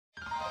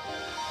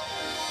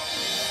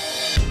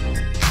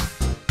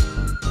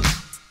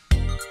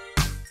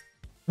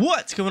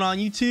What's going on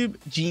YouTube?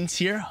 Jeans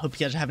here. Hope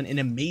you guys are having an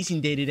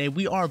amazing day today.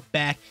 We are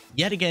back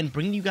yet again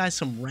bringing you guys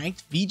some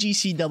ranked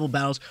VGC double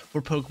battles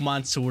for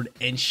Pokemon Sword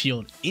and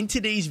Shield. In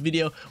today's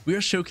video, we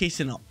are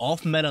showcasing an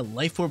off-meta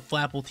Life Orb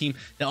Flapple team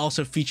that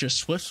also features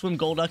Swift Swim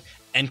Golduck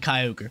and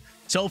Kyogre.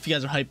 So if you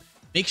guys are hyped,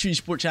 make sure you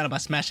support channel by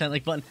smashing that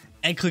like button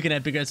and clicking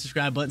that big red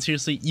subscribe button.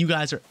 Seriously, you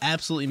guys are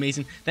absolutely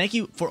amazing. Thank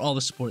you for all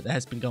the support that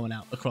has been going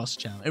out across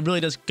the channel. It really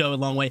does go a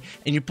long way.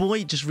 And your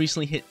boy just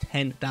recently hit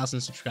 10,000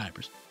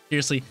 subscribers.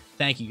 Seriously,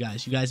 thank you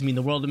guys. You guys mean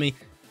the world to me,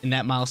 and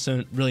that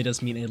milestone really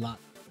does mean a lot.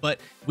 But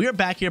we are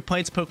back here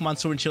playing some Pokemon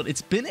Sword and Shield.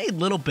 It's been a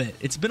little bit.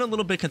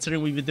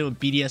 Considering we've been doing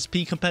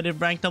BDSP competitive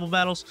ranked double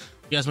battles. If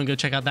you guys want to go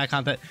check out that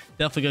content,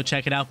 definitely go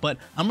check it out. But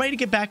I'm ready to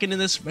get back into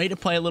this, ready to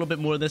play a little bit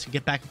more of this and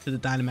get back into the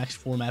Dynamax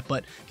format.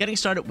 But getting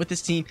started with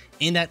this team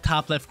in that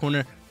top left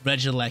corner,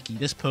 Regieleki.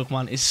 This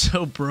Pokemon is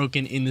so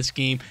broken in this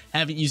game.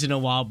 Haven't used it in a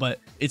while, but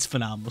it's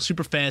phenomenal.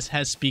 Super fast,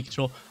 has speed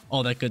control,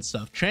 all that good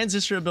stuff.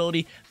 Transistor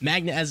ability,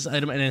 Magnet as its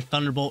item, and then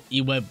Thunderbolt,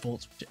 E-Web,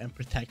 Volt, and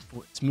Protect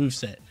for its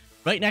moveset.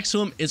 Right next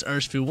to him is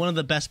Urshifu, one of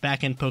the best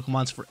back-end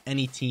Pokemons for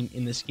any team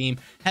in this game.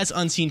 Has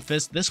Unseen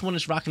Fist. This one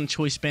is rocking the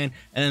Choice Band,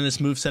 and then this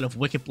moveset of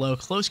Wicked Blow,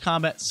 Close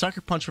Combat, Sucker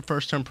Punch for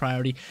first turn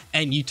priority,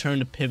 and U-Turn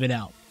to pivot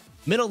out.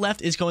 Middle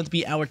left is going to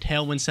be our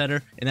Tailwind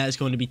setter, and that is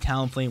going to be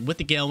Talonflame with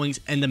the Gale Wings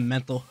and the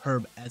Mental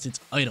Herb as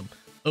its item.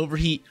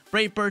 Overheat,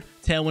 Brave Bird,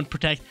 Tailwind,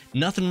 Protect.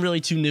 Nothing really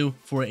too new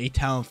for a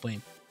Talonflame.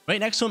 Right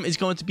next to him is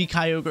going to be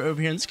Kyogre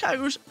over here, and this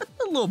Kyogre's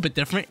a little bit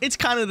different. It's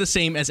kind of the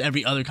same as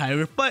every other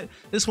Kyogre, but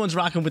this one's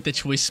rocking with the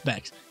choice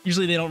specs.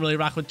 Usually they don't really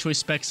rock with choice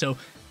specs, so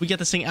we get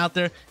this thing out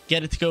there,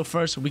 get it to go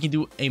first. We can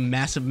do a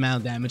massive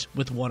amount of damage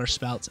with Water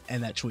Spouts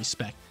and that choice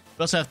spec.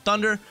 We also have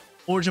Thunder,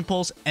 Origin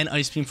Pulse, and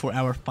Ice Beam for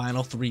our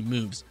final three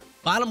moves.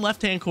 Bottom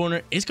left-hand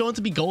corner is going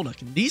to be Golduck.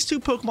 These two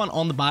Pokemon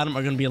on the bottom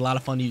are going to be a lot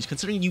of fun to use,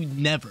 considering you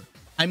never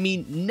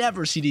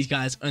see these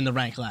guys in the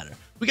rank ladder.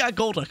 We got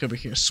Golduck over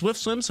here. Swift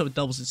Swim, so it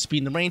doubles its speed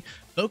in the rain.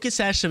 Focus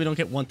Sash, so we don't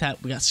get one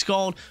tap. We got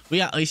Scald. We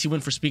got Icy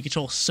Wind for speed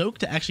control. Soak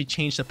to actually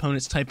change the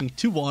opponent's typing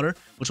to water,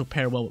 which will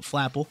pair well with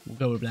Flapple. We'll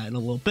go over that in a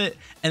little bit.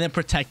 And then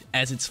Protect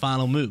as its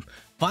final move.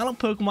 Final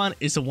Pokemon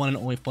is the one and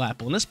only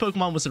Flapple. And this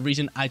Pokemon was the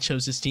reason I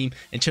chose this team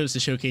and chose to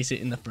showcase it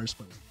in the first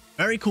place.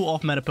 Very cool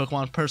off-meta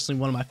Pokemon,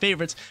 personally one of my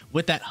favorites,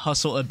 with that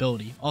Hustle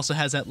ability. Also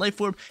has that Life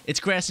Orb, it's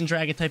Grass and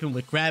Dragon typing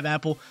with Grav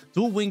Apple,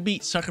 Dual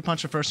Wingbeat, Sucker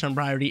Punch for first turn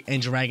priority, and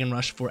Dragon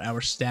Rush for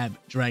our Stab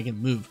Dragon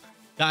move.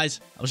 Guys,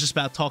 I was just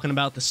talking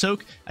about the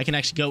Soak. I can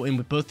actually go in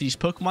with both these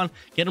Pokemon,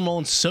 get them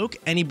rolling, Soak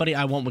anybody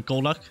I want with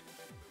Golduck,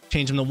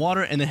 change them to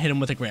water, and then hit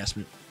them with a Grass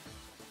move.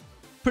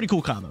 Pretty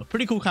cool combo.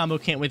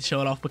 Can't wait to show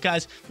it off. But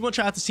guys, if you want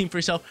to try out this team for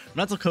yourself,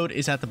 rental code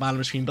is at the bottom of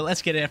the screen. But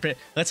let's get after it.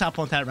 Let's hop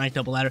on that ranked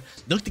double ladder.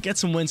 Look to get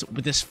some wins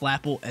with this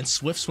Flapple and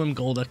Swift Swim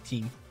Golduck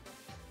team.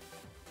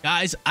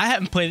 Guys, I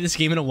haven't played this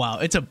game in a while.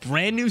 It's a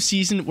brand new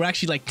season. We're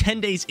actually like 10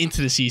 days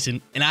into the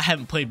season, and I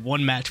haven't played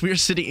one match. We are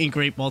sitting in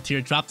Great Ball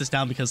tier. Dropped this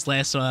down because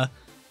last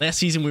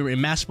season we were in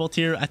Master Ball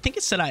tier. I think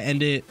it said I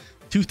ended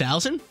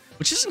 2000.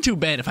 Which isn't too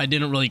bad if I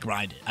didn't really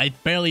grind it. I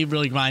barely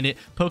really grind it.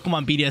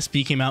 Pokemon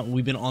BDSP came out and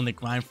we've been on the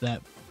grind for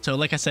that. So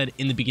like I said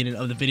in the beginning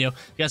of the video,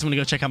 if you guys want to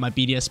go check out my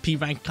BDSP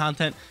ranked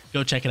content,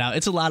 go check it out.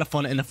 It's a lot of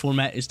fun and the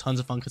format is tons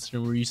of fun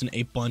considering we're using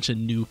a bunch of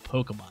new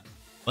Pokemon.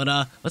 But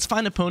let's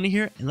find an opponent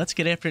here and let's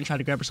get after it and try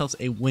to grab ourselves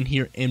a win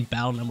here in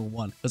battle number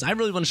 1. Because I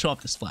really want to show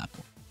off this Flapple.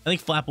 I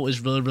think Flapple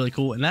is really, really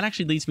cool. And that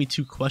actually leads me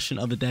to question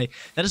of the day.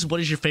 That is, what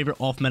is your favorite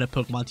off-meta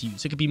Pokemon to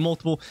use? It could be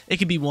multiple. It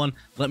could be one.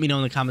 Let me know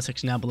in the comment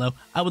section down below.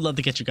 I would love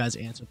to get your guys'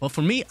 answer. But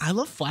for me, I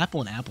love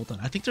Flapple and Appleton.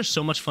 I think they're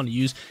so much fun to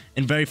use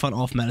and very fun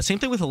off-meta. Same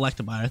thing with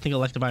Electivire. I think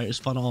Electivire is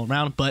fun all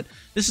around. But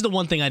this is the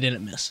one thing I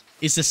didn't miss.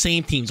 It's the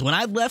same teams. When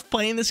I left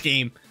playing this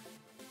game,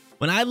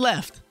 I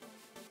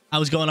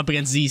was going up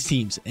against these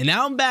teams. And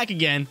now I'm back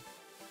again.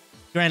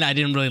 Granted, I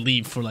didn't really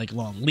leave for like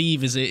long.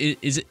 Leave is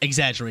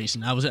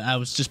exaggeration. I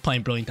was just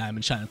playing Brilliant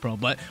Diamond, Shining Pearl.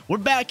 But we're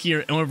back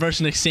here and we're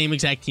versing the same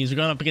exact teams. We're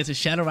going up against a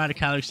Shadow Rider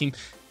Calyrex team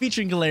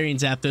featuring Galarian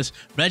Zapdos,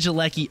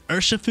 Regieleki,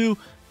 Urshifu,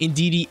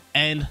 Indeedee,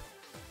 and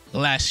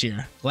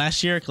Glacier,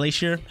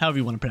 however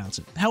you want to pronounce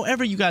it.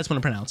 However you guys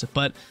want to pronounce it.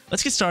 But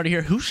let's get started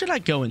here. Who should I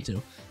go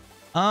into?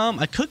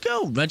 I could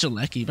go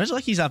Regieleki.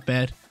 Regieleki's not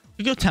bad.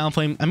 I could go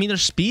Talonflame. I mean, their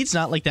speed's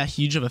not like that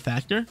huge of a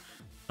factor.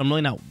 I'm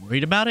really not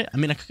worried about it. I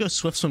mean, I could go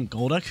Swift Swim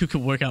Golduck, who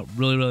could work out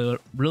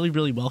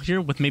really well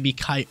here with maybe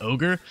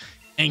Kyogre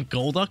and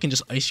Golduck and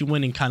just Icy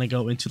Wind and kind of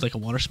go into like a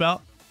Water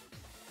Spout.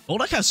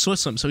 Golduck has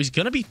Swift Swim, so he's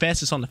going to be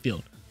fastest on the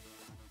field.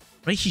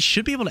 Right? He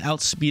should be able to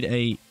outspeed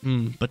a...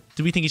 but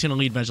do we think he's going to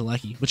lead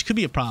Regieleki? Which could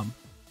be a problem.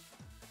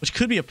 What's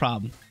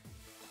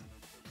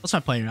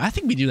my player? I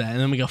think we do that. And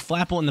then we go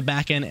Flapple in the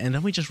back end, and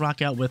then we just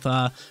rock out with...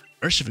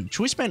 Urshifu.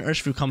 Choice Band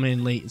Urshifu coming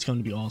in late is going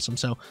to be awesome.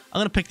 So I'm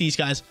going to pick these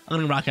guys. I'm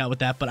going to rock out with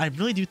that. But I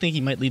really do think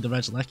he might lead the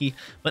Regieleki.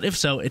 But if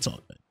so, it's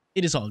all good.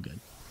 It is all good.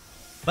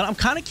 But I'm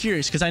kind of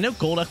curious because I know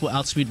Golduck will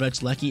outspeed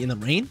Regieleki in the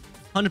rain.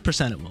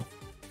 100% it will.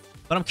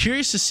 But I'm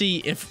curious to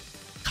see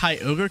if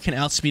Kyogre can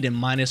outspeed a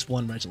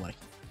 -1 Regieleki.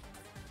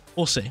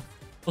 We'll see.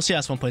 We'll see how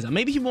this one plays out.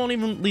 Maybe he won't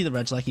even lead the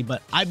Regieleki,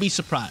 but I'd be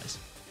surprised.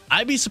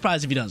 I'd be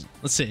surprised if he doesn't.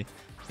 Let's see. He's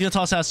gonna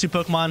toss out 2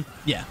 Pokemon.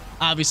 Yeah,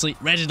 obviously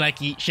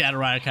Regieleki, Shadow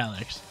Rider,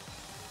 Calyrex.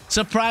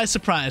 Surprise,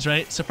 surprise,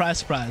 right? Surprise,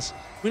 surprise.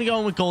 We're gonna go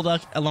in with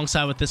Golduck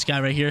alongside with this guy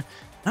right here.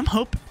 I'm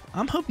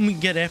hoping we can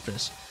get after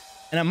this.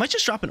 And I might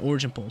just drop an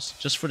Origin Pulse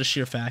just for the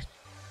sheer fact.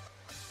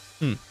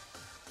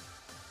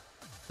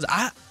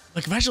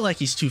 Like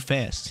Regieleki's too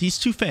fast. He's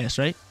too fast,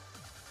 right?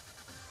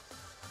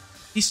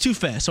 He's too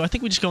fast. So I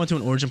think we just go into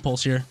an Origin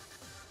Pulse here.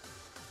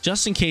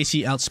 Just in case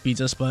he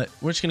outspeeds us, but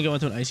we're just gonna go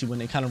into an Icy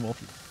Wind and kind of roll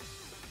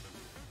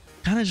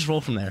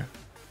from there.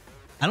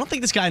 I don't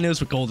think this guy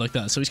knows what Golduck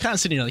does, so he's kind of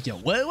sitting here like, yo,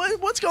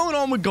 what's going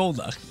on with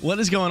Golduck? What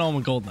is going on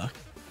with Golduck?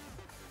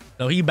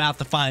 So he about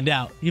to find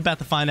out.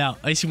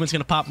 Icy Wind's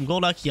gonna pop from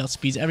Golduck. He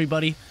outspeeds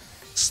everybody.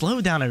 Slow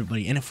down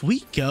everybody. And if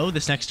we go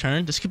this next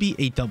turn, this could be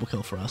a double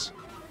kill for us.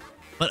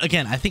 But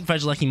again, I think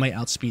Regieleki might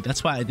outspeed.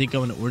 That's why I did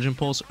go into Origin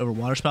Pulse over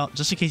Water Spout,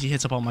 just in case he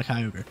hits up on my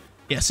Kyogre.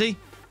 Yeah, see?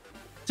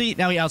 See,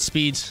 now he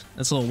outspeeds.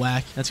 That's a little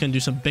whack. That's gonna do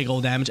some big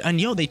old damage. And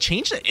yo, they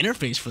changed the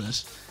interface for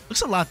this.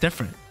 Looks a lot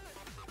different.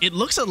 It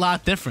looks a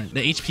lot different.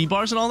 The HP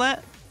bars and all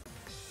that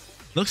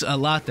looks a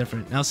lot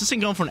different. Now, is this thing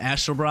going for an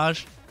Astral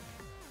Barrage?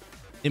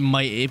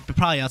 It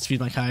probably outspeeds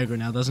my Kyogre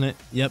now, doesn't it?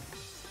 Yep.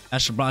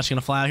 Astral Barrage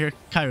gonna fly out here.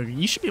 Kyogre,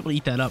 you should be able to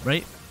eat that up,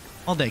 right?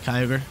 All day,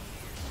 Kyogre.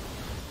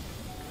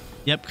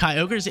 Yep,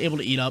 Kyogre is able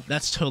to eat up.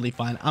 That's totally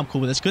fine. I'm cool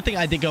with this. Good thing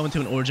I did go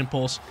into an Origin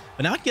Pulse.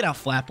 But now I can get out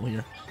Flapple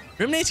here.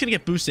 Grimnate's gonna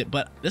get boosted,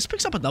 but this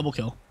picks up a double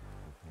kill.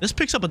 This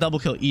picks up a double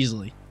kill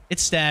easily.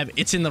 It's stab.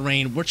 It's in the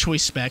rain. We're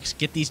choice specs.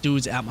 Get these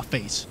dudes out my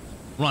face.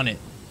 Run it.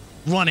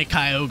 Run it,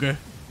 Kyogre.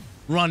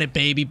 Run it,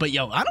 baby. But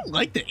yo, I don't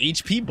like the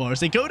HP bars.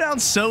 They go down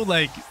so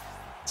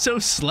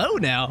slow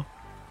now.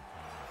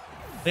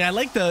 Like, I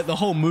like the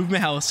whole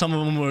movement, how some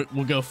of them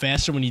will go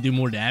faster when you do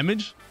more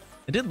damage.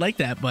 I did like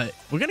that, but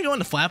we're going to go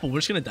into Flapple. We're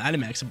just going to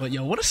Dynamax it. But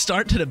yo, what a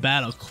start to the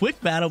battle.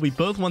 Quick battle. We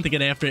both want to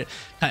get after it.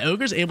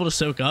 Kyogre's able to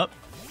soak up,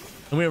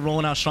 and we're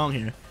rolling out strong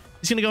here.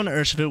 He's going to go into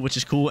Urshifu, which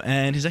is cool,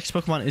 and his next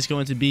Pokemon is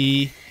going to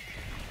be...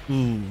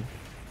 Ooh,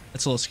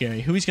 that's a little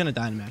scary. Who he's going to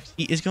Dynamax?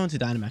 He is going to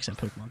Dynamax that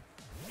Pokemon.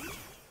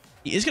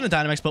 He is going to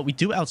Dynamax, but we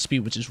do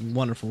outspeed, which is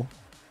wonderful.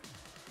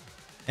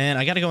 And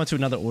I got to go into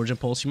another Origin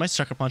Pulse. He might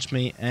Sucker Punch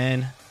me,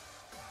 and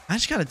I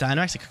just got to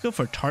Dynamax. I could go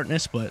for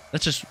Tartness, but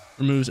that just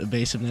removes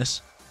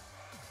evasiveness.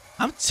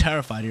 I'm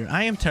terrified here.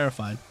 I am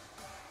terrified.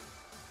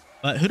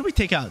 But who do we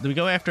take out? Do we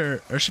go after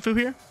Urshifu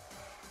here?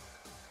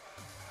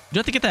 We do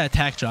have to get that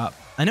attack drop.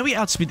 I know we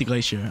outspeed the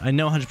Glacier. I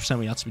know 100%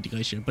 we outspeed the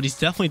Glacier, but he's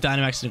definitely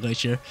Dynamaxing the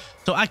Glacier.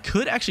 So I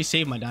could actually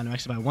save my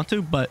Dynamax if I want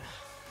to, but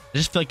I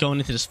just feel like going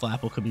into this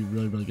Flapple could be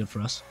really, really good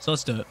for us. So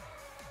let's do it.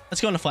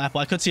 Let's go into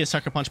Flapple. I could see a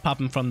Sucker Punch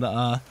popping from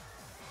the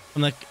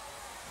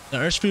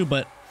Urshifu,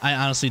 but I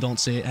honestly don't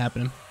see it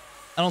happening.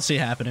 I don't see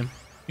it happening.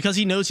 Because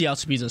he knows he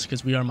outspeeds us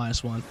because we are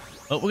 -1.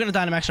 But we're going to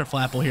Dynamax our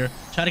Flapple here.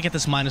 Try to get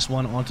this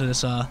 -1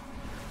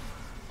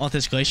 onto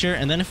this Glacier.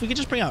 And then if we could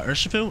just bring out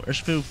Urshifu.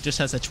 Urshifu just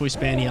has that choice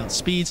band. He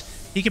outspeeds.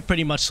 He could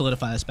pretty much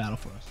solidify this battle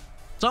for us.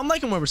 So I'm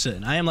liking where we're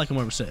sitting. I am liking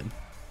where we're sitting.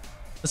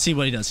 Let's see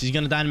what he does. He's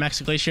going to Dynamax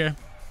the Glacier.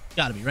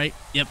 Gotta be, right?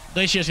 Yep.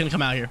 Glacier's going to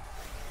come out here.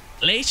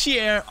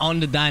 Glacier on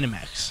the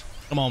Dynamax.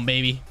 Come on,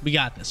 baby. We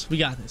got this. We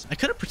got this. I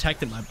could have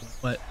protected my boy,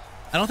 but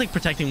I don't think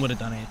protecting would have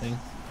done anything.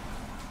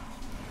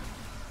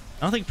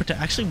 I don't think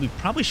actually, we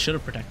probably should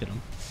have protected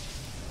him.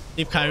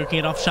 See if Kyogre can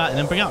get off shot and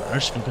then bring out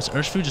Urshifu, because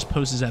Urshifu just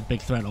poses that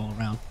big threat all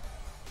around.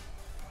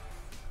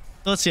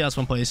 So let's see how this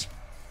one plays.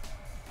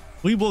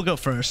 We will go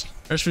first.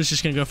 Urshifu's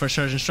just gonna go for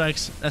Surgeon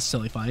Strikes. That's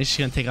totally fine. He's just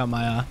gonna take out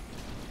my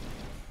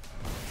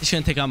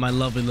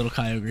lovely little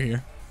Kyogre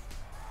here.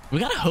 We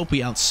gotta hope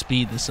we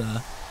outspeed this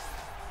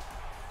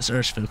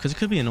Urshifu, because it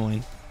could be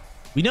annoying.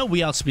 We know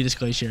we outspeed this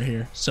Glacier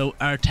here, so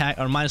our attack,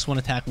 our -1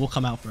 attack will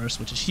come out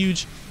first, which is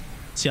huge.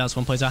 See how this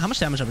one plays out. How much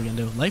damage are we gonna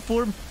do? Life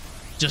Orb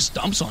just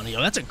dumps on it. Yo,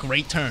 that's a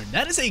great turn.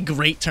 That is a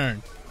great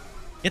turn.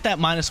 Get that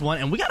 -1,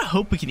 and we gotta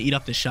hope we can eat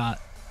up this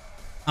shot.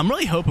 I'm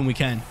really hoping we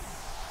can.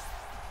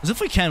 Because if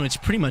we can, it's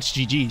pretty much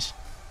GG's.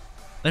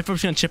 Life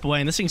Orb's gonna chip away,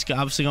 and this thing's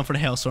obviously going for the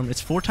Hailstorm.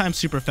 It's 4 times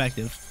super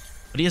effective,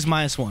 but he is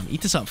 -1.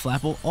 Eat this up,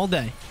 Flapple, all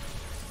day.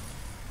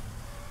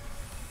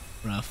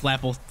 Bruh,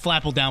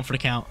 Flapple down for the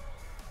count.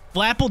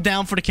 Flapple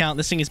down for the count.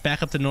 This thing is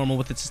back up to normal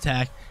with its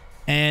attack.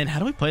 And how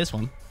do we play this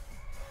one?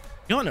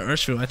 Going to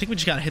Urshifu, I think we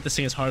just gotta hit this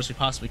thing as hard as we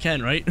possibly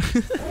can, right?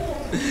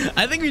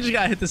 I think we just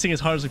gotta hit this thing as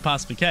hard as we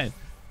possibly can.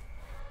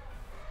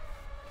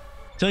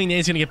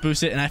 Tailwind's gonna get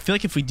boosted, and I feel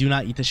like if we do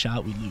not eat the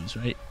shot, we lose,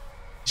 right?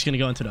 Just gonna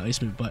go into the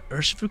Ice move, but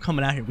Urshifu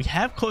coming out here. We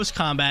have close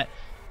combat.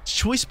 It's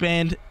choice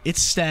band.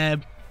 It's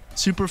stab.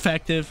 Super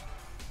effective.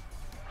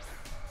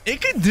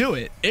 It could do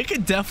it. It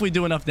could definitely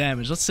do enough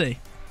damage. Let's see.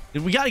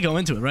 We gotta go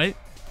into it, right?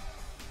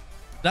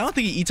 I don't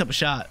think he eats up a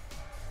shot.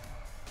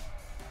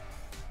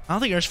 I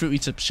don't think Urshifu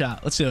eats up a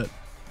shot. Let's do it.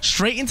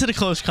 Straight into the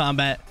close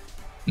combat.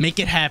 Make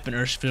it happen,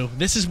 Urshifu.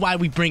 This is why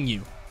we bring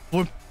you.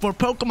 For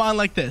Pokemon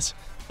like this.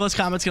 Close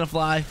combat's gonna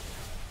fly.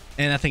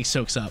 And that thing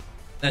soaks up.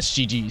 That's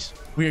GG's.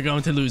 We are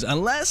going to lose.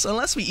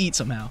 Unless we eat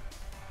somehow.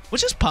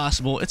 Which is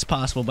possible. It's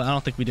possible, but I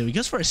don't think we do. He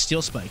goes for a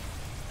Steel Spike.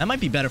 That might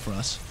be better for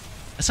us.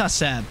 That's not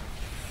sad.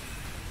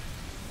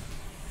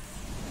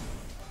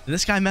 Did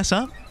this guy mess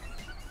up?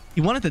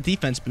 He wanted the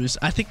defense boost.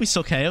 I think we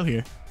still KO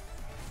here.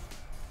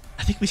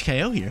 I think we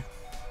KO here.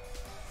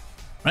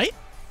 Right?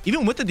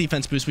 Even with the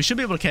defense boost, we should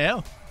be able to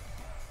KO.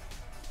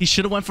 He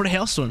should have went for the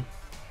Hailstorm.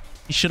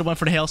 He should have went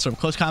for the Hailstorm.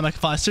 Close combat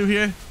flies through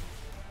here.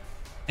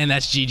 And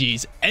that's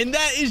GG's. And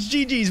that is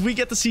GG's. We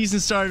get the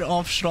season started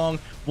off strong.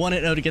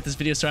 1-0 to get this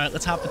video started.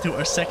 Let's hop into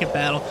our second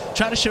battle.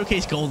 Try to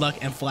showcase Golduck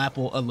and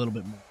Flapple a little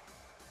bit more.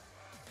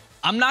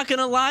 I'm not going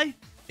to lie.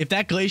 If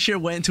that Glacier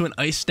went into an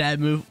Ice Stab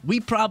move, we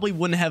probably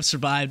wouldn't have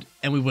survived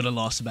and we would have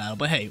lost the battle.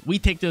 But hey, we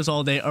take those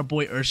all day. Our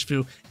boy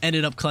Urshifu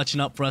ended up clutching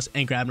up for us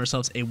and grabbing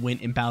ourselves a win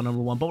in battle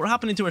number 1. But we're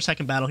hopping into our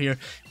second battle here,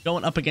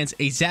 going up against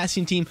a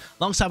Zacian team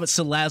alongside with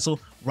Salazzle,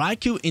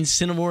 Raikou,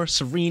 Incineroar,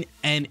 Serene,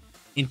 and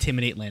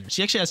Intimidate Landorus.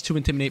 He actually has 2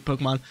 Intimidate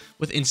Pokemon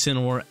with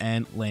Incineroar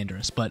and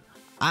Landorus. But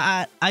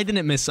I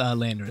didn't miss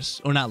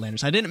Landorus. Or not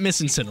Landorus. I didn't miss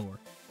Incineroar.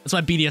 That's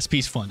why BDSP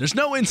is fun. There's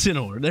no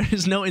Incineroar. There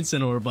is no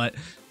Incineroar, but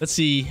let's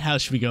see how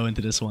should we go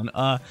into this one.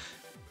 I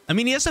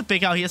mean, he has to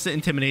Fake Out. He has to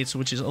Intimidate,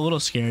 which is a little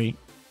scary.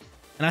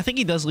 And I think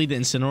he does lead the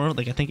Incineroar.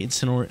 Like, I think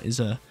Incineroar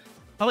is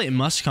probably a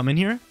must come in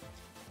here.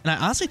 And I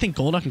honestly think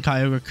Golduck and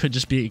Kyogre could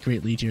just be a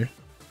great lead here.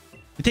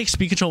 We take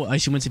Speed Control with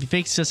Icy Winds. If he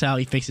fakes us out,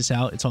 he fakes us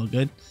out. It's all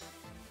good.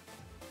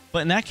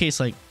 But in that case,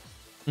 like,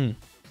 in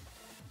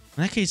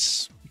that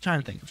case, I'm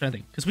trying to think.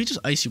 Because we just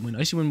Icy Wind.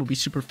 Icy Wind will be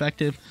super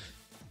effective.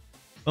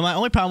 But my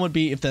only problem would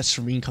be if that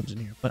Serene comes in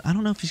here. But I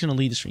don't know if he's going to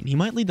lead the Serene. He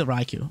might lead the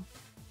Raikou.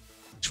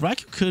 Which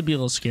Raikou could be a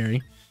little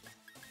scary.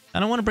 I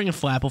don't want to bring a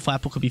Flapple.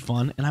 Flapple could be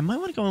fun. And I might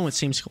want to go in with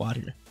same squad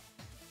here.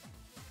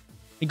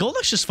 And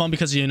Golduck's just fun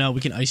because, you know, we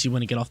can Icy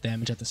Wind and get off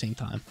damage at the same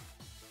time.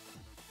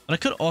 But I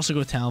could also go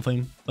with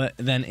Talonflame. But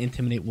then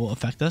Intimidate will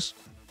affect us.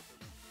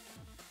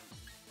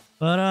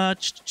 But,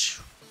 I'd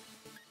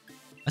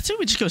say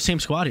we just go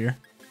same squad here.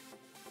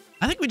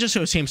 I think we just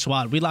go same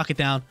squad. We lock it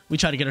down. We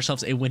try to get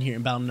ourselves a win here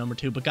in battle number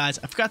 2. But guys,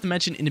 I forgot to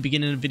mention in the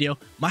beginning of the video,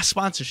 my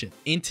sponsorship,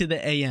 Into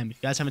the AM. If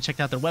you guys haven't checked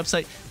out their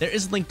website, there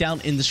is a link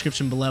down in the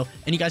description below.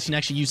 And you guys can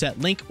actually use that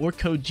link or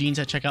code JEANS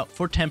at checkout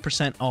for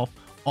 10% off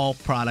all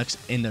products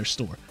in their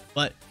store.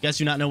 But you guys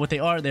do not know what they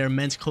are. They're a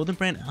men's clothing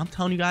brand. And I'm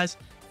telling you guys,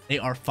 they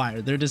are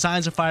fire. Their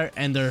designs are fire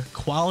and their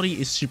quality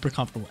is super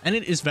comfortable. And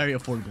it is very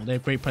affordable. They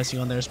have great pricing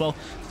on there as well.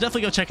 So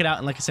definitely go check it out.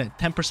 And like I said,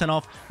 10%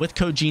 off with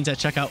code JEANS at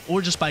checkout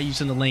or just by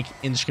using the link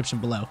in the description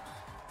below.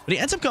 But he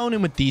ends up going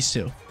in with these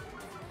two.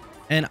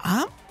 And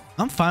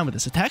I'm fine with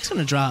this. Attack's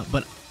going to drop,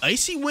 but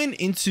Icy Wind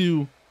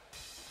into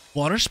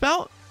Water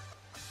Spout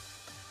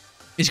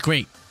is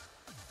great.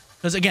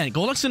 Because again,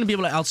 Golduck's going to be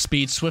able to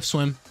outspeed Swift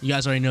Swim. You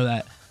guys already know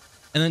that.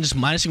 And then just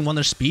minusing 1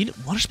 their speed.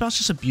 Water Spout's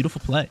just a beautiful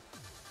play.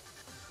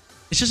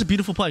 It's just a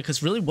beautiful play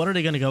because really, what are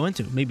they going to go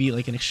into? Maybe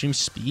like an extreme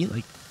speed?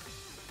 Like,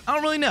 I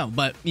don't really know.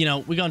 But, you know,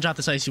 we're going to drop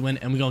this Icy Wind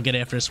and we're going to get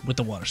after this with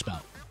the Water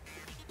Spout.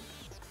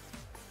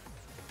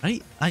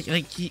 Right? What's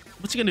he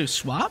going to do?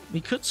 Swap?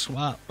 He could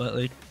swap, but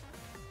like,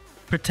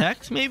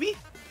 Protect maybe?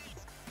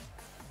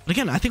 But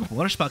again, I think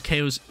Water Spout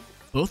KOs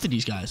both of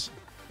these guys.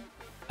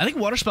 I think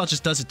Water Spout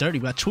just does it dirty.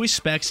 We got Choice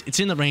Specs. It's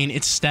in the rain.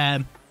 It's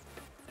Stab.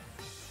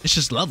 It's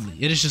just lovely.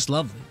 It is just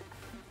lovely.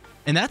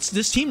 And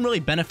this team really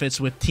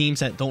benefits with teams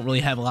that don't really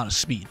have a lot of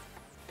speed.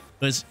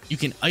 Because you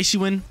can Icy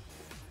Wind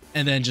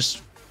and then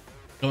just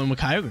go in with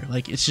Kyogre.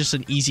 Like, it's just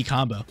an easy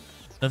combo.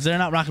 So if they're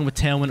not rocking with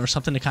Tailwind or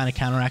something to kind of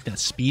counteract that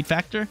speed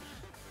factor,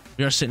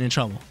 we are sitting in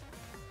trouble.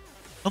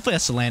 Hopefully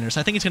that's the Landorus.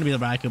 I think it's going to be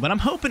the Raikou, but I'm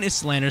hoping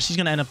it's the Landorus. He's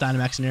going to end up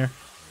Dynamaxing here.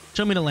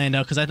 Show me the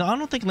Lando, because I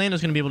don't think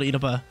Lando's going to be able to eat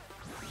up a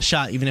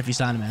shot, even if he's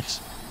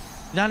Dynamax.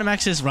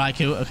 Dynamax is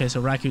Raikou. Okay,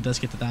 so Raikou does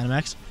get the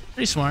Dynamax.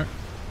 Pretty smart.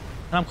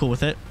 And I'm cool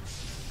with it.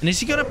 And is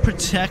he going to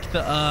protect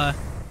the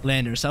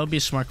Landorus? That would be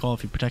a smart call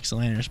if he protects the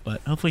Landorus, but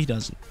hopefully he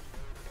doesn't.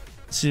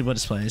 Let's see what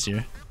his play is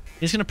here.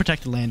 He's going to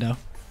protect the Lando.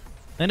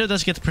 Lando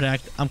does get to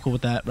protect. I'm cool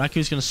with that.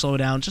 Raikou's going to slow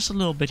down just a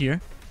little bit here.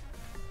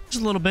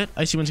 Just a little bit.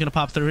 Icy Wind's going to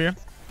pop through here.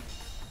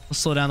 Let's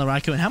slow down the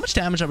Raikou. And how much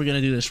damage are we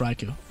going to do this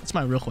Raikou? That's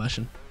my real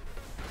question.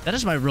 That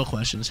is my real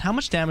question. Is how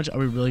much damage are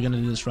we really going to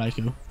do this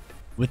Raikou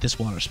with this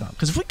Water Spout?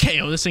 Because if we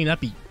KO this thing,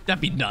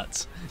 that'd be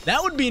nuts.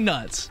 That would be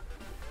nuts.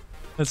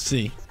 Let's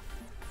see.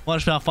 Water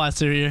Spout flies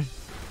through here.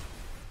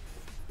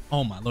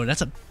 Oh my lord,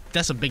 that's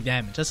a big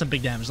damage. That's some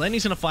big damage.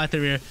 Lightning's gonna fly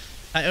through here.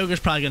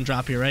 Kyogre's probably gonna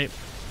drop here, right?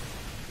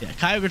 Yeah,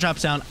 Kyogre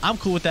drops down. I'm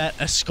cool with that.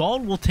 A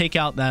Scald will take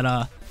out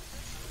that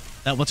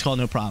what's called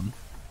no problem.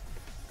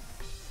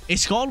 A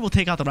Scald will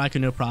take out the Raikou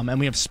no problem, and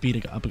we have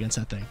speed up against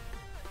that thing.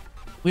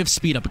 We have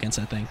speed up against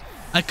that thing.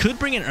 I could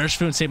bring in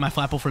Urshifu and save my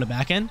Flapple for the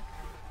back end.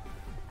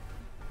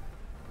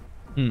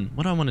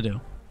 What do I want to do?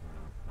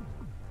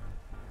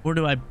 Or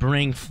do I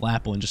bring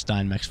Flapple and just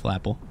Dynamax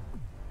Flapple?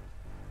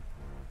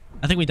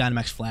 I think we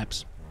Dynamax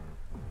Flaps.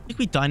 I think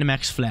we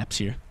Dynamax Flaps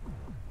here.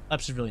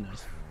 Flaps is really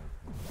nice.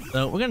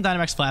 So we're going to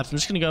Dynamax Flaps. I'm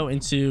just going to go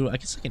into, I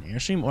guess, like an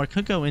Airstream. Or I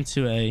could go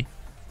into a...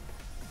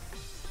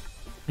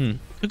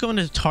 Could go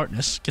into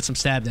Tartness. Get some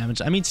stab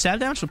damage. I mean, stab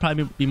damage would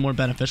probably be more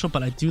beneficial,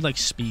 but I do like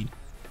speed.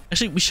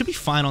 Actually, we should be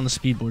fine on the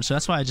speed board. So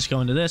that's why I just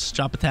go into this,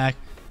 drop attack,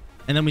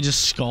 and then we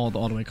just Scald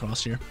all the way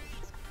across here.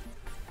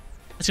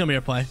 That's going to be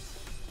our play.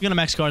 We're going to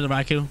max guard the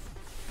Raikou.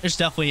 There's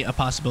definitely a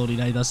possibility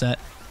that he does that.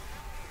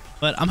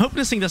 But I'm hoping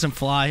this thing doesn't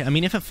fly. I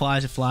mean, if it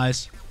flies, it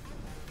flies.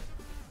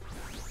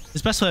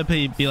 His best way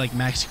would be like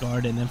max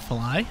guard and then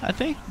fly, I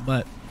think.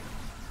 But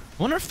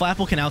I wonder if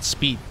Flapple can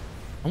outspeed.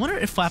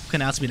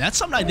 That's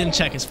something I didn't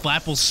check, is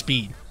Flapple's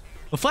speed.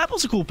 But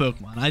Flapple's a cool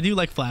Pokemon. I do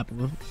like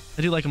Flapple.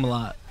 I do like him a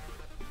lot.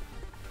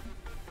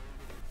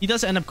 He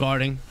does end up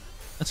guarding.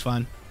 That's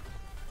fine.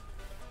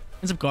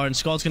 Ends up guarding.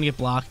 Scald's going to get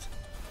blocked.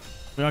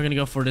 We are going to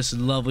go for this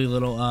lovely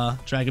little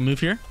dragon move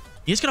here.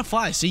 He's going to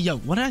fly. See, yo,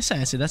 what did I say?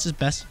 I said that's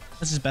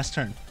his best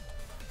turn.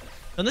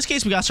 So in this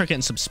case, we got to start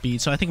getting some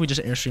speed. So I think we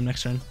just Airstream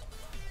next turn.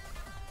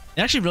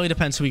 It actually really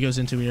depends who he goes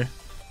into here.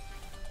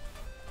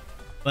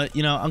 But,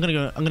 you know, I'm going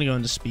to go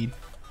into speed.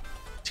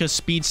 Let's go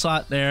speed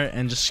slot there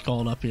and just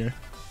Scald up here.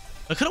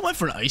 I could have went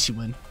for an Icy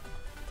Wind.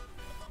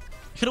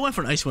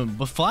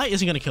 But Fly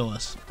isn't going to kill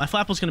us. My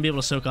Flapple's going to be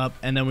able to soak up,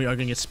 and then we are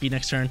going to get speed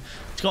next turn.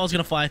 Scald's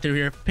going to fly through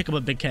here, pick up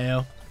a big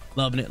KO.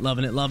 Loving it.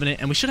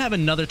 And we should have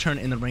another turn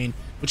in the rain,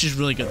 which is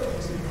really good for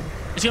us.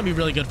 It's going to be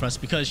really good for us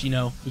because, you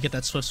know, we get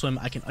that Swift Swim.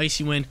 I can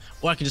Icy Wind,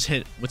 or I can just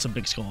hit with some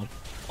big Scald.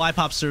 Fly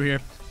pops through here.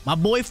 My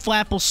boy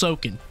Flapple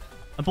soaking.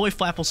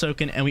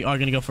 And we are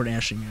going to go for an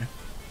Airstream here.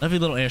 Lovely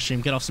little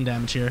Airstream. Get off some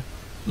damage here.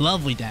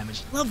 Lovely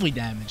damage.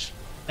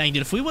 Dang,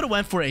 dude, if we would have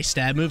went for a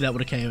stab move, that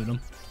would have KO'd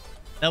him.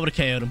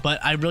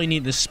 But I really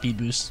need this speed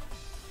boost.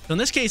 So in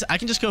this case, I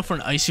can just go for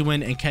an Icy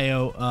Wind and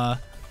KO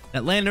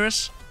that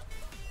Landorus.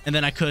 And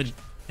then I could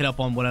hit up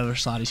on whatever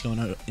slot he's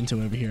going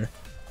into over here.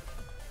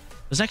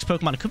 This next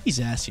Pokemon, it could be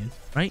Zacian,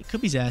 right? It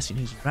could be Zacian,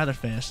 who's rather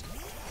fast.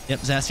 Yep,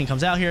 Zacian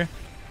comes out here.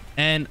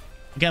 And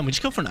again, we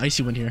just go for an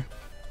Icy Wind here.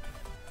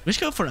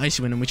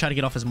 And we try to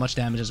get off as much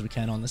damage as we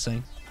can on this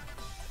thing.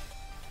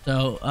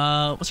 So,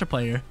 what's our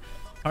play here?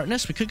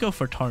 Tartness? We could go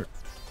for Tart.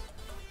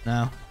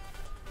 No.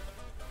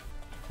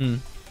 Do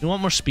we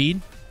want more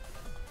speed?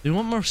 Do we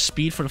want more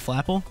speed for the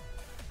Flapple?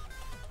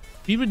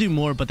 Speed would do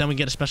more, but then we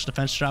get a special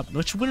defense drop,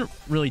 which wouldn't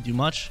really do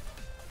much.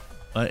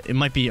 But it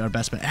might be our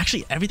best bet.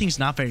 Actually, everything's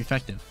not very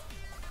effective.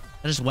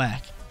 That is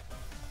whack.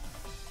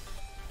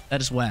 We're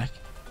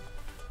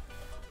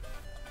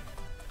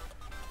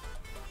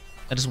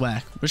just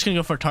going to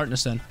go for a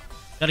Tartness then.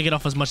 Got to get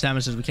off as much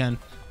damage as we can.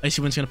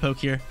 Icy Wind's going to poke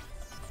here.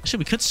 Actually,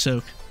 we could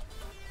soak.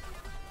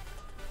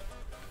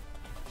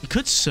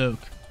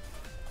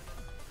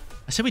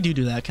 I said we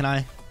do that. Can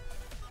I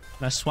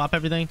swap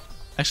everything?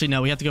 Actually,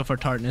 no. We have to go for a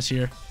Tartness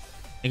here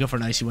and go for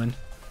an Icy Wind.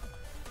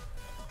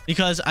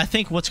 Because I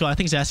think I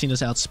think Zacian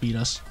does outspeed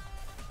us.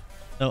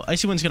 So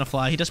Icy Wind's going to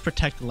fly. He does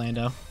protect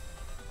Lando,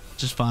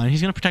 which is fine.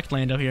 He's going to protect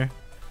Lando here.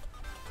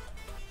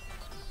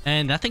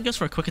 And that thing goes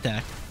for a quick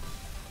attack.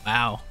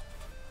 Wow.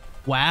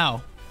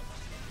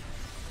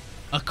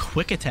 A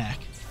quick attack.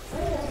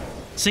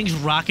 This thing's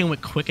rocking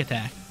with quick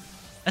attack.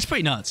 That's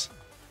pretty nuts.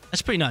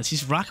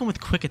 He's rocking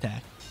with quick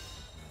attack.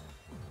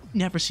 You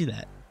never see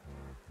that.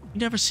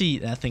 You never see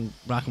that thing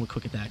rocking with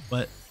quick attack.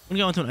 But I'm going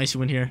to go into an Icy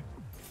Wind here.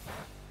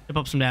 Tip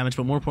up some damage,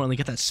 but more importantly,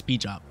 get that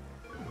speed drop.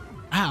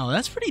 Wow,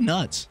 that's pretty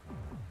nuts.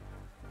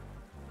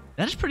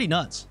 That is pretty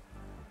nuts.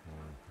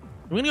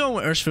 We're going to go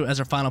with Urshifu as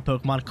our final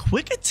Pokemon.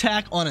 Quick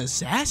attack on a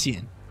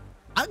Zacian.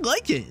 I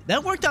like it.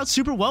 That worked out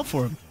super well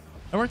for him.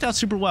 I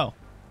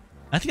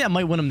think that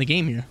might win him the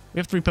game here. We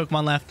have 3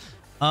 Pokemon left.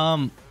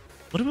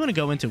 What do we want to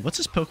go into? What's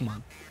this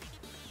Pokemon?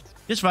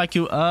 This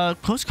Raikou.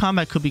 Close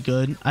combat could be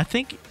good. I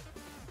think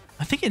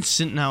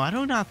no, I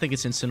do not think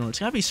it's Incineroar. It's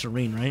gotta be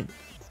Serene, right?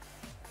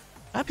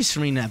 Gotta be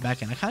Serene in that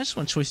back end. I kind of just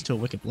want to choice into a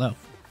Wicked Blow.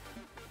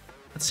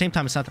 At the same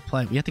time, it's not the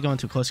play. We have to go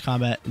into close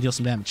combat and deal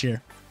some damage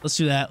here. Let's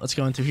do that. Let's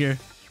go into here.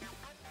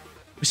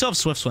 We still have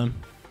Swift Swim,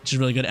 which is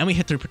really good. And we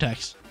hit through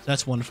Protects. So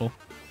that's wonderful.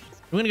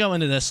 We're going to go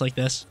into this like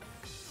this.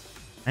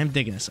 I am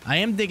digging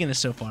this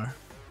so far.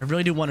 I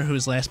really do wonder who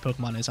his last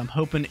Pokemon is. I'm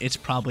hoping it's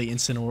probably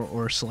Incineroar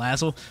or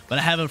Salazzle, but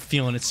I have a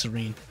feeling it's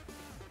Serene.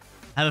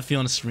 Icy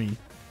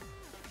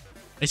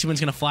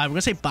Wind's going to fly. We're going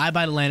to say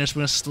bye-bye to Landorus.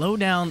 We're going to slow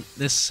down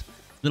this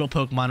little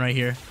Pokemon right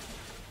here.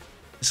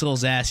 This little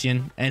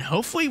Zacian. And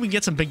hopefully we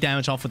get some big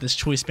damage off with this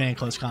Choice Band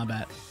close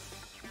combat.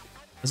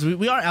 Because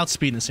we are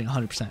outspeeding this thing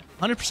 100%.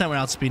 100% we're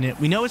outspeeding it.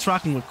 We know it's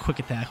rocking with quick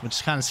attack, which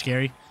is kind of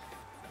scary.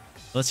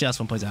 Let's see how this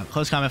one plays out.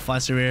 Close combat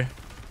flies through here.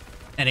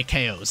 And it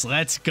KOs.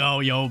 Let's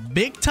go, yo.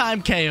 Big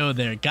time KO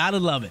there. Gotta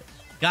love it.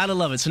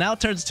 So now it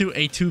turns into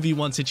a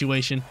 2v1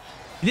 situation.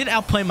 He did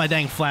outplay my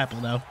dang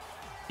Flapple, though.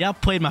 He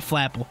outplayed my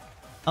Flapple.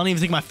 I don't even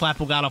think my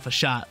Flapple got off a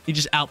shot. He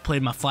just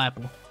outplayed my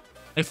Flapple.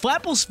 Like,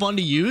 Flapple's fun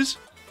to use,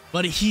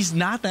 but he's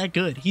not that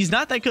good.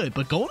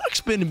 But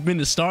Golduck's been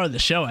the star of the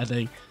show, I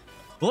think.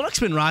 Golduck's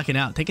been rocking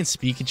out, taking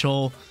speed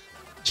control,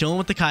 chilling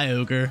with the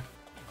Kyogre.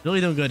 Really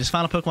doing good. His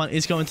final Pokemon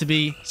is going to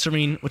be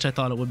Serene, which I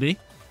thought it would be.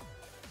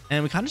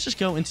 And we kind of just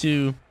go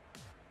into...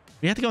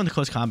 We have to go into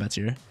close combats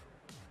here.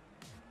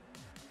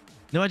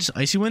 No, I just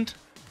Icy Wind?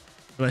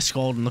 Or do I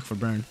Scald and look for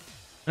Burn? And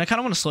I kind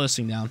of want to slow this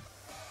thing down.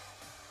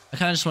 I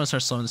kind of just want to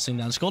start slowing this thing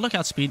down. Does Golduck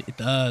outspeed? It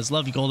does.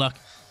 Love you, Golduck.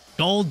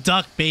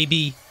 Golduck,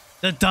 baby.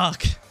 The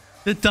duck.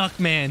 The duck,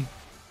 man.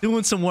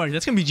 Doing some work.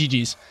 That's going to be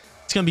GG's.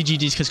 It's going to be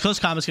GG's because close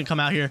combat's going to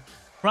come out here.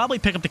 Probably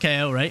pick up the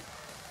KO, right?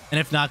 And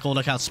if not,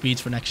 Golduck outspeeds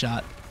for next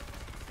shot.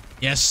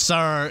 Yes,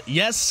 sir.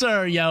 Yes,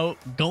 sir, yo.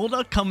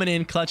 Golduck coming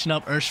in, clutching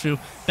up Urshifu.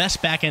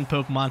 Best back-end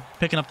Pokemon,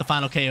 picking up the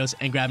final KOs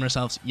and grabbing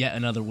ourselves yet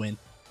another win.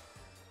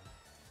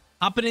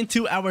 Hopping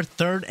into our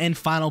third and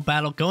final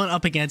battle, going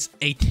up against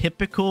a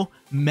typical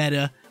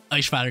meta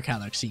Ice Fighter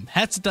Calyrex team.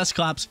 Has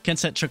Dusclops, can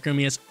set Trick Room,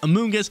 he has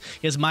Amoonguss,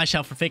 he has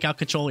Mishout for fake out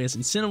control, he has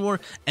Incineroar,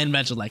 and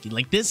Regieleki.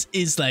 Like, this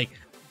is like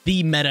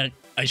the meta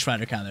Ice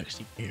Fighter Calyrex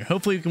team here.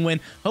 Hopefully we can win.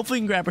 Hopefully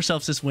we can grab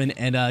ourselves this win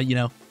and, you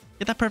know,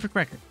 get that perfect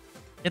record.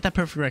 Get that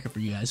perfect record for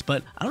you guys.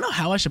 But I don't know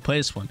how I should play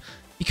this one.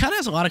 He kind of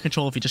has a lot of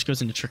control if he just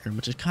goes into Trick Room,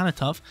 which is kind of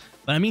tough.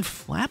 But I mean,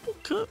 Flapple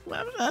could.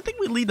 I think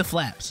we lead the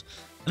Flaps.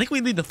 I think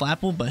we lead the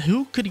Flapple, but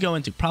who could he go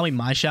into? Probably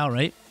Mishout,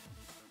 right?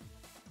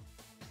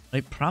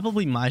 Right,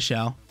 probably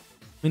Mishout. I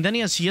mean, then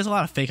he has a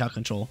lot of fake out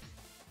control.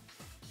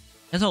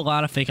 He has a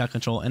lot of fake out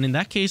control. And in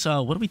that case,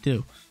 what do we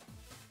do?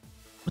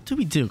 What do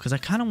we do? Because I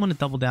kind of want to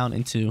double down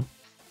into.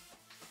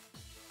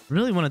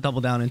 Really want to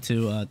double down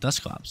into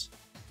Dusclops.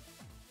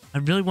 I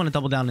really want to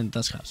double down into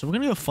Dusclops. So we're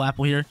going to go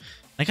Flapple here.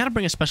 I got to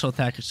bring a special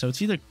attacker. So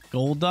it's either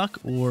Golduck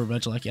or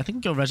Regieleki. I think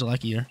we go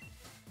Regieleki here.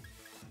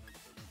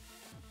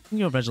 We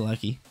can go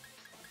Regieleki.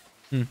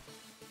 I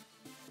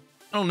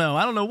don't know.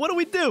 I don't know. What do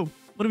we do?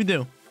 What do we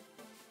do?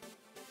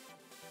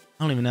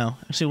 I don't even know.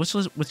 Actually, let's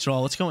withdraw.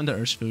 Let's go into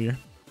Urshifu here.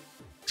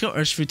 Let's go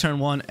Urshifu turn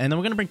 1. And then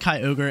we're going to bring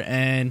Kyogre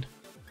and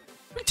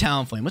bring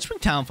Talonflame. Let's bring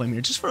Talonflame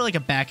here just for like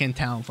a back-end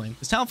Talonflame.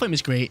 Because Talonflame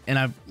is great. And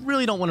I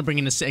really don't want to bring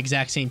in the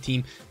exact same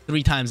team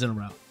 3 times in a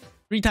row.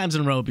 3 times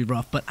in a row would be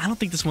rough. But I don't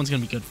think this one's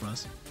going to be good for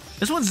us.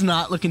 This one's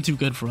not looking too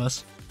good for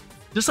us.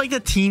 Just like the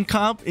team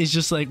comp is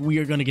just like we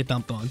are going to get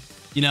dumped on.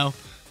 You know?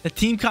 The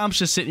team comp's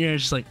just sitting here and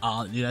just like,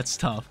 oh, dude, that's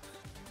tough.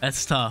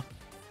 That's tough.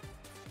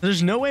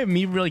 There's no way of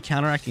me really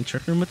counteracting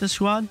Trick Room with this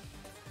squad.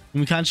 And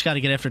we kind of just got to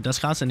get after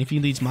Dusclops. And if he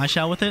leads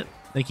Mishout with it,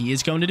 like he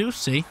is going to do,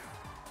 see?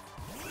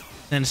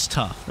 Then it's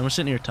tough. Then we're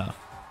sitting here tough.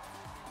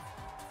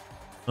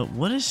 But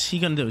what is he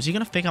going to do? Is he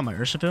going to fake out my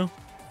Urshifu?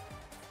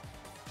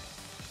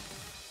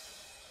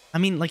 I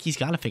mean, like, he's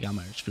got to fake out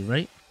my Urshifu,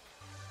 right?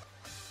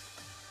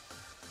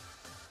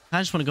 I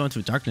just want to go into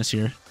a darkness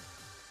here.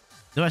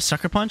 Do I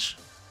Sucker Punch?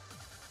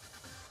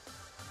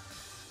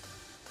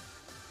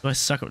 Do I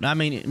Sucker... I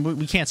mean,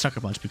 we can't Sucker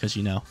Punch because,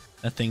 you know,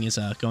 that thing is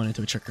going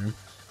into a Trick Room.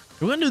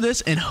 We're going to do this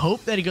and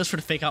hope that he goes for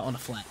the fake out on the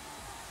flat.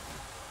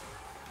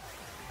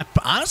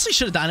 I honestly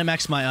should have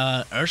Dynamaxed my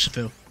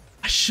Urshifu.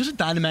 I should have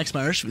Dynamaxed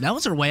my Urshifu. That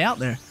was our way out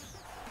there.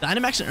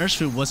 Dynamax and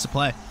Urshifu was the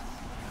play.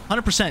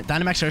 100%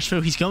 Dynamax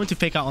Urshifu. He's going to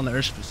fake out on the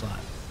Urshifu slot.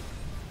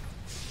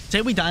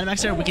 Say we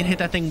Dynamax there, we can hit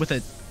that thing with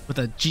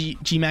a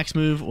G-Max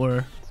move,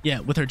 or yeah,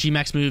 with our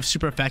G-Max move,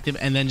 super effective,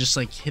 and then just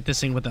like hit this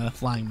thing with a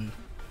flying move.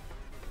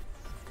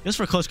 Goes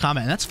for a close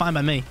combat, and that's fine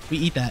by me. We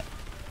eat that.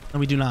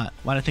 No, we do not.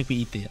 Why do I think we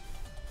eat that?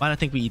 Why do I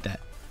think we eat that?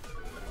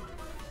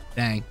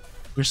 Dang.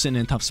 We're sitting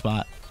in a tough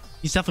spot.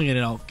 He's definitely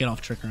going to get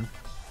off Trick Room.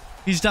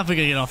 He's definitely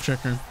going to get off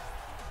Trick Room.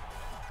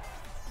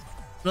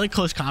 Really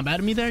close combat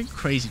to me there? You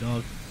crazy,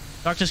 dog.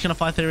 Darkness going to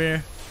fly through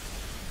here.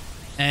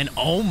 And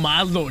oh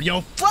my lord.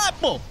 Yo,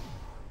 Flapple!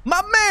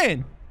 My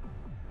man!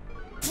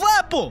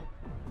 Flapple!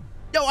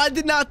 Yo, I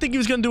did not think he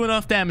was going to do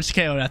enough damage to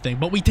KO that thing,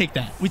 but we take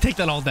that. We take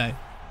that all day.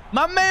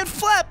 My man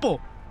Flapple!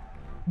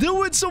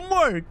 Doing some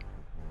work.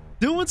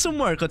 Doing some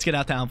work. Let's get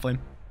out Talonflame.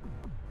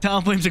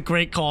 Talonflame's a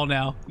great call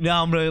now.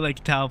 Now I'm really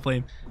liking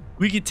Talonflame.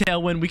 We can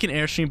Tailwind, we can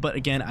Airstream, but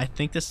again, I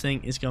think this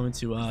thing is going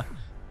to have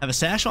a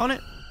Sash on it.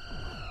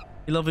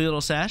 A lovely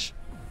little Sash.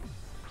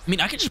 I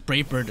mean, I could just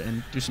Brave Bird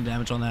and do some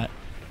damage on that.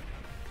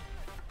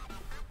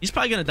 He's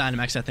probably going to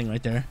Dynamax that thing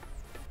right there.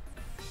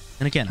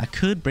 And again, I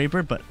could Brave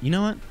Bird, but you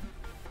know what?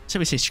 Say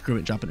we say screw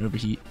it, drop an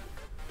Overheat.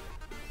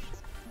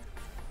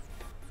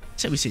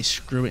 Say we say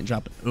screw it and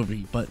drop an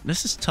Overheat, but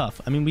this is tough.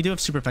 I mean, we do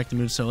have super effective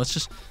moves, so let's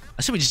just...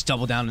 I say we just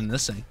double down in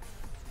this thing.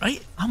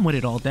 Right? I'm with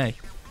it all day.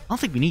 I don't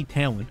think we need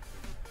Tailwind.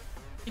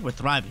 I think we're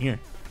thriving here.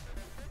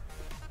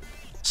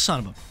 Son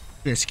of a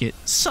biscuit.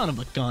 Son of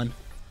a gun.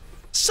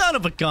 Son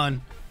of a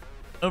gun.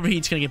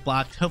 Overheat's going to get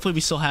blocked. Hopefully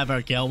we still have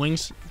our Gale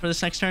Wings for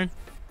this next turn.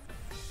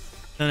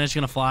 Stone Edge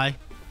going to fly.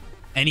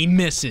 And he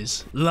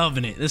misses.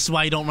 Loving it. This is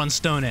why you don't run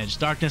Stone Edge.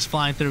 Darkness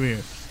flying through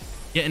here.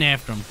 Getting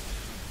after him.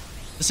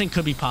 This thing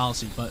could be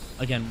policy, but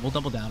again, we'll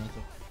double down into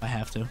it if I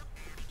have to.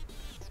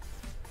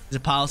 Is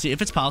it policy?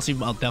 If it's policy,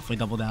 I'll definitely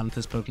double down with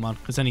this Pokemon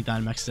because any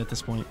Dynamax is at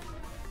this point.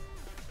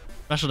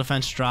 Special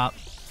defense drop.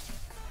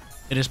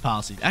 It is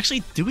policy.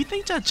 Actually, do we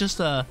think that just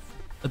the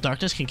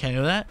Darkness can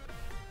KO that?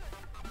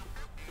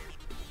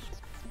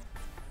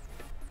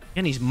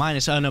 Again, he's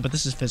minus. Oh no, but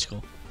this is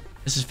physical.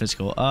 This is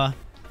physical. I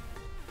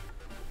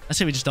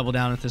say we just double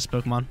down with this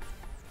Pokemon.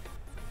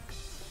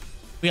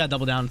 We gotta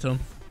double down into him.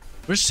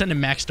 We're just sending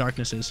max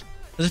Darknesses.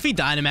 Because if he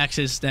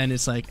Dynamaxes, then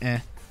it's like, eh.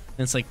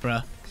 Then it's like,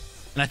 bruh.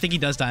 And I think he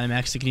does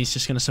Dynamax, thinking he's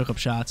just gonna soak up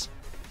shots.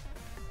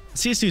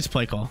 Let's see this dude's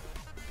play call.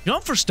 He's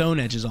going for Stone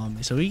Edges on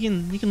me, so he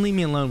can leave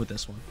me alone with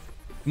this one.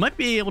 He might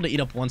be able to eat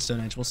up one Stone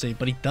Edge, we'll see.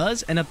 But he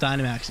does end up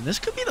Dynamaxing. This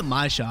could be the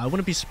Mishout. I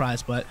wouldn't be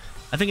surprised, but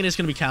I think it is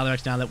going to be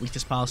Calyrex now that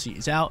weakness policy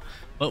is out.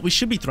 But we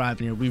should be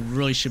thriving here. We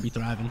really should be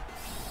thriving.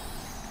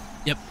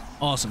 Yep,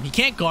 awesome. He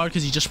can't guard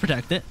because he just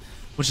protected,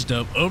 which is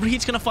dope.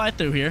 Overheat's gonna fly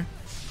through here,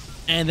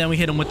 and then we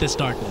hit him with this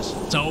darkness.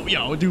 So,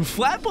 yo, dude,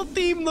 Flapple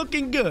team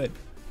looking good.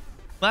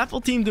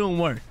 Flapple team doing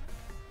work.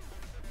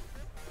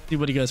 See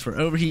what he goes for.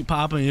 Overheat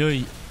popping,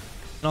 and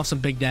off some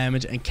big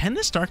damage. And can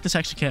this darkness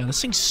actually KO?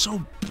 This thing's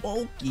so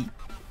bulky.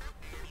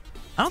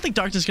 I don't think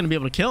darkness is gonna be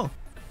able to kill.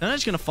 Then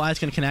it's gonna fly. It's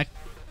gonna connect,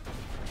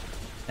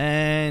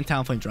 and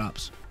Talonflame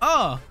drops.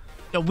 Oh,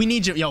 yo, we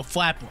need you, yo,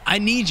 Flapple. I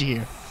need you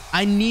here.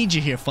 I need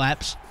you here,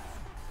 Flaps.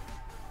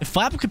 If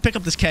Flapple could pick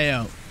up this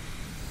KO.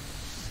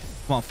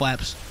 Come on,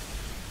 Flaps.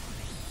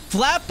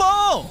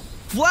 Flapple!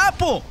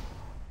 Flapple!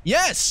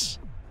 Yes!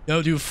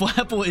 Yo, dude,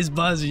 Flapple is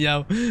buzzing,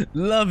 yo.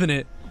 Loving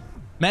it.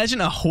 Imagine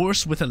a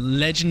horse with a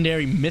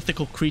legendary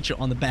mythical creature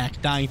on the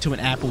back dying to an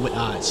apple with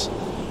eyes.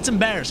 It's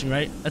embarrassing,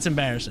 right? That's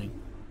embarrassing.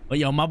 But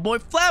yo, my boy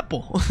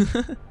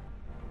Flapple.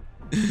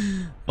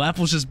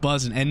 Flapple's just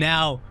buzzing. And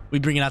now we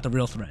bringing out the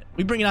real threat.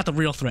 We bringing out the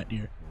real threat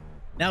here.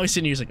 Now he's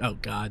sitting here, he's like, oh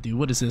god, dude,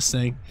 what is this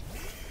thing?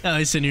 Now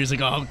he's sitting here, he's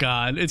like, oh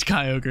god, it's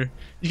Kyogre.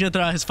 He's gonna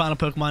throw out his final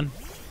Pokemon.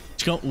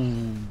 He's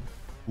going,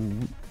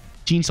 ooh.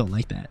 Genes don't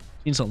like that.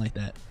 Genes don't like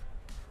that.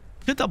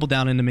 Could double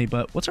down into me,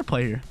 but what's our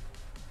play here?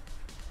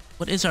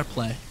 What is our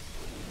play?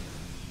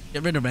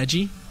 Get rid of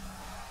Reggie? Do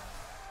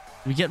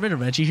we get rid of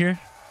Reggie here?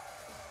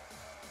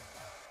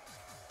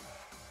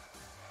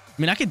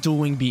 I mean, I could dual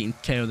Wingbeat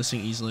and KO this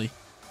thing easily.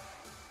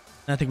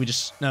 And I think we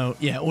just, no,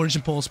 yeah,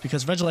 Origin Pulse,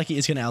 because Regieleki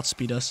is gonna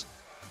outspeed us.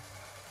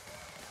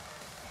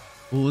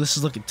 Ooh, this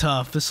is looking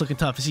tough. This is looking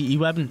tough. Is he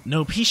E-webbing?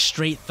 Nope, he's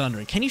straight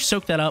thundering. Can you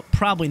soak that up?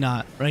 Probably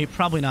not, right?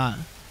 Probably not.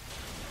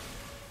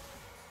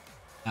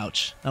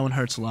 Ouch. That one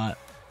hurts a lot.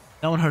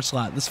 That one hurts a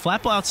lot. Does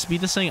Flapple outspeed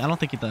this thing? I don't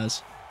think it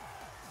does.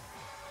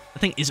 That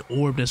thing is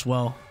orbed as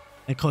well.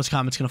 And Close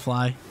Combat's gonna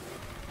fly.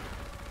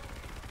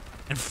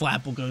 And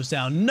Flapple goes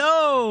down.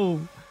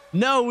 No!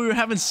 No, we were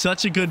having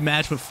such a good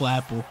match with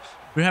Flapple.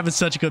 We were having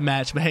such a good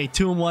match. But hey,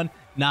 2-1,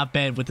 not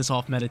bad with this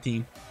off-meta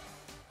team.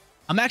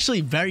 I'm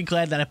actually very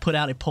glad that I put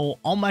out a poll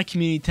on my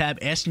community tab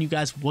asking you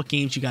guys what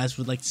games you guys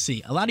would like to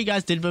see. A lot of you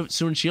guys did vote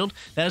Sword and Shield.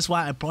 That is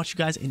why I brought you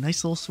guys a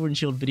nice little Sword and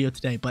Shield video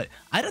today. But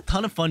I had a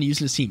ton of fun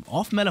using this team.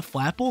 Off-meta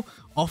Flapple,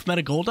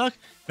 off-meta Golduck.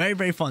 Very,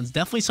 very fun. It's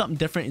definitely something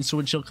different in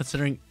Sword and Shield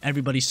considering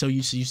everybody's so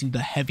used to using the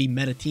heavy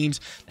meta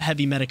teams, the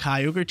heavy meta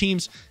Kyogre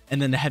teams,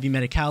 and then the heavy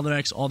meta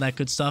Calyrex, all that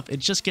good stuff. It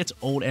just gets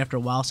old after a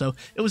while, so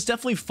it was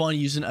definitely fun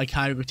using a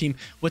Kyogre team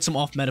with some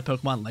off-meta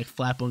Pokemon like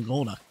Flapple and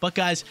Golduck. But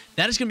guys,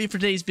 that is going to be it for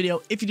today's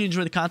video. If you did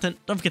enjoy the content,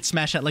 don't forget to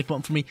smash that like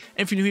button for me.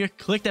 And if you're new here,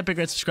 click that big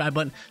red subscribe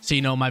button so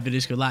you know my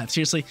videos go live.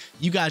 Seriously,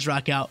 you guys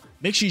rock out.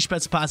 Make sure you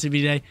spread some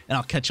positivity today, and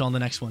I'll catch you on the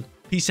next one.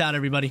 Peace out,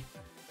 everybody.